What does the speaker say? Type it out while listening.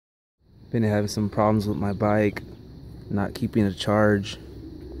Been having some problems with my bike, not keeping a charge,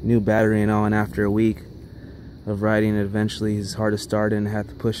 new battery and all, and after a week of riding it, eventually it's hard to start it and I had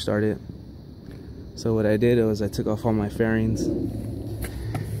to push start it. So what I did was I took off all my fairings,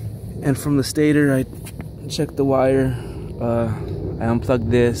 and from the stator I checked the wire. I unplugged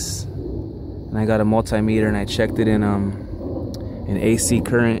this and I got a multimeter and I checked it in AC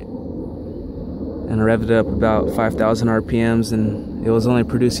current and revved it up about 5,000 RPMs, and it was only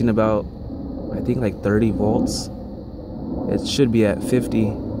producing about, I think, like 30 volts. It should be at 50.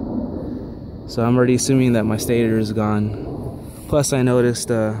 So I'm already assuming that my stator is gone. Plus I noticed,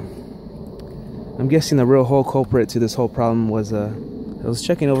 I'm guessing the real whole culprit to this whole problem was, I was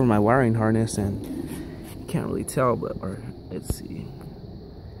checking over my wiring harness and you can't really tell, but, or let's see.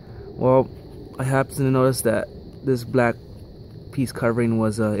 Well, I happened to notice that this black piece covering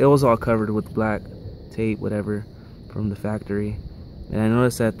was, it was all covered with black tape, whatever, from the factory. And I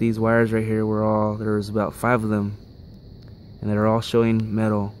noticed that these wires right here were all, there was about 5 of them, and they're all showing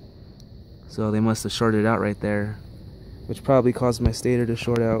metal. So they must have shorted out right there, which probably caused my stator to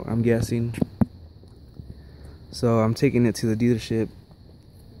short out, I'm guessing. So I'm taking it to the dealership.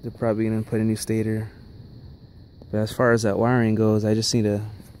 They're probably gonna put a new stator. But as far as that wiring goes, I just need to,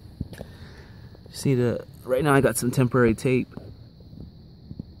 right now I got some temporary tape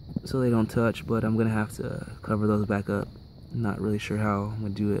so they don't touch, but I'm gonna have to cover those back up. I'm not really sure how I'm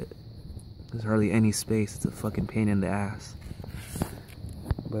gonna do it. There's hardly any space. It's a fucking pain in the ass.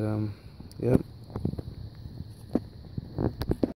 But yep.